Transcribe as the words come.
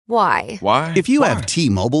Why? Why? If you have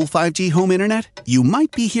T-Mobile 5G home internet, you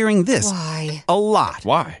might be hearing this Why? a lot.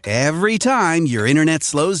 Why? Every time your internet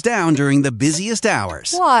slows down during the busiest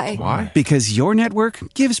hours. Why? Why? Because your network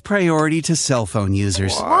gives priority to cell phone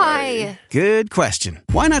users. Why? Good question.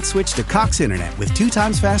 Why not switch to Cox Internet with 2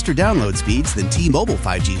 times faster download speeds than T-Mobile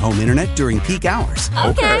 5G home internet during peak hours?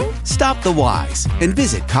 Okay. Stop the whys and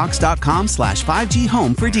visit cox.com/5G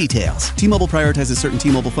home for details. T-Mobile prioritizes certain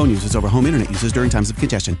T-Mobile phone users over home internet users during times of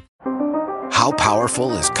congestion. How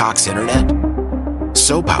powerful is Cox Internet?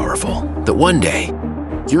 So powerful that one day,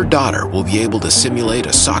 your daughter will be able to simulate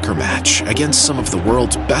a soccer match against some of the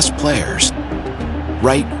world's best players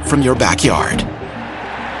right from your backyard.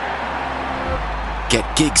 Get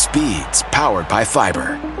gig speeds powered by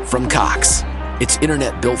fiber from Cox. It's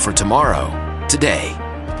internet built for tomorrow, today.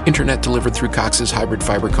 Internet delivered through Cox's hybrid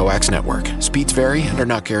fiber coax network. Speeds vary and are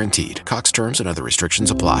not guaranteed. Cox terms and other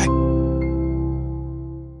restrictions apply.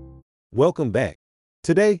 Welcome back.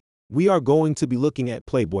 Today, we are going to be looking at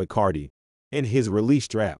Playboi Carti and his release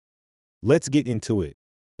strap. Let's get into it.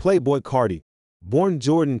 Playboi Carti, born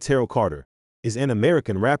Jordan Terrell Carter, is an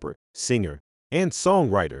American rapper, singer, and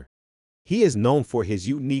songwriter. He is known for his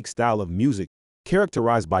unique style of music,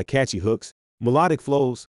 characterized by catchy hooks, melodic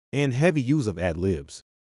flows, and heavy use of ad-libs.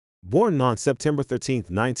 Born on September 13,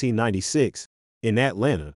 1996, in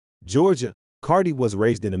Atlanta, Georgia, Carti was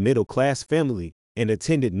raised in a middle-class family and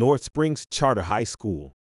attended North Springs Charter High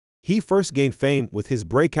School. He first gained fame with his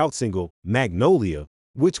breakout single, Magnolia,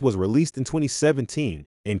 which was released in 2017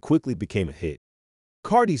 and quickly became a hit.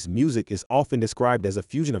 Carti's music is often described as a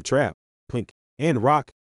fusion of trap, punk, and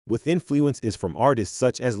rock, with influences from artists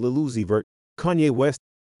such as Lil Uzi Vert, Kanye West,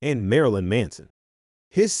 and Marilyn Manson.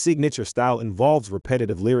 His signature style involves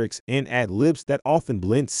repetitive lyrics and ad-libs that often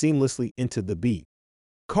blend seamlessly into the beat.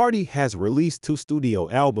 Carti has released 2 studio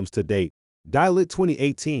albums to date, Dial It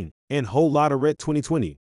 2018 and Whole Lotta Red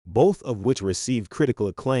 2020, both of which received critical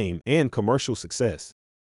acclaim and commercial success.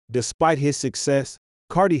 Despite his success,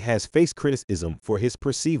 Carti has faced criticism for his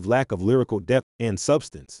perceived lack of lyrical depth and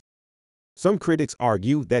substance. Some critics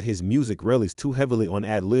argue that his music relies too heavily on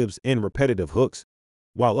ad-libs and repetitive hooks,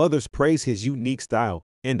 while others praise his unique style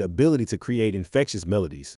and ability to create infectious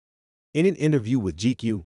melodies. In an interview with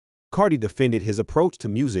GQ, Carti defended his approach to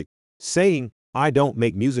music, saying, "I don't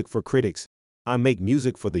make music for critics, I make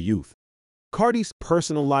music for the youth." Carti's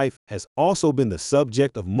personal life has also been the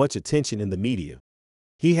subject of much attention in the media.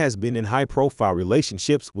 He has been in high-profile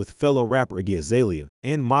relationships with fellow rapper Iggy Azalea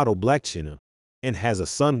and model Blac Chyna, and has a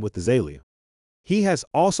son with Azalea. He has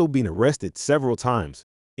also been arrested several times,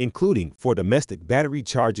 including for domestic battery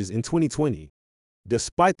charges in 2020.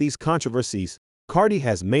 Despite these controversies, Carti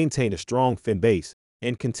has maintained a strong fan base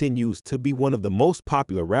and continues to be one of the most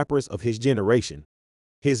popular rappers of his generation.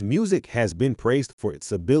 His music has been praised for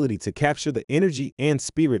its ability to capture the energy and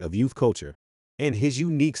spirit of youth culture, and his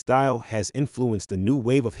unique style has influenced a new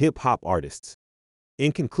wave of hip-hop artists.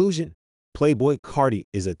 In conclusion, Playboi Carti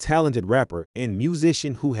is a talented rapper and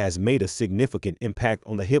musician who has made a significant impact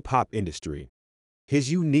on the hip-hop industry.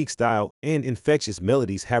 His unique style and infectious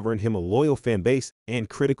melodies have earned him a loyal fan base and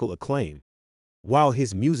critical acclaim. While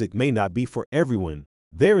his music may not be for everyone,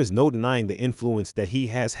 there is no denying the influence that he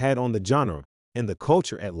has had on the genre and the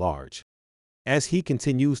culture at large. As he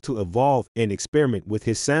continues to evolve and experiment with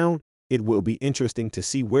his sound, it will be interesting to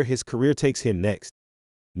see where his career takes him next.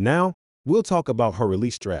 Now, we'll talk about her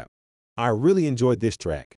release strap. I really enjoyed this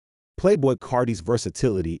track. Playboi Carti's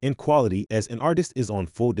versatility and quality as an artist is on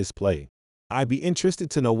full display. I'd be interested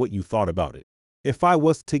to know what you thought about it. If I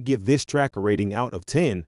was to give this track a rating out of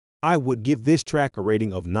 10, I would give this track a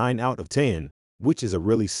rating of 9 out of 10, which is a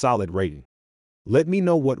really solid rating. Let me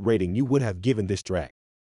know what rating you would have given this track.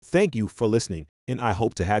 Thank you for listening, and I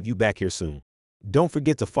hope to have you back here soon. Don't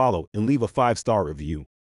forget to follow and leave a 5-star review.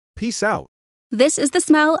 Peace out. This is the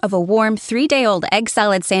smell of a warm 3-day-old egg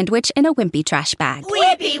salad sandwich in a wimpy trash bag.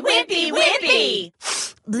 Wimpy, wimpy, wimpy!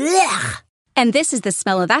 Blech. And this is the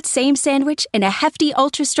smell of that same sandwich in a hefty,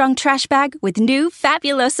 ultra-strong trash bag with new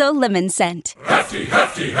Fabuloso lemon scent. Hefty,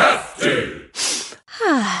 hefty, hefty!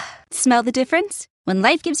 Smell the difference? When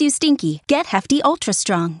life gives you stinky, get Hefty Ultra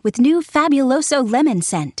Strong with new Fabuloso lemon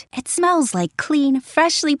scent. It smells like clean,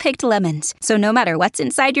 freshly picked lemons. So no matter what's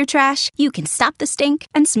inside your trash, you can stop the stink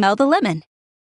and smell the lemon.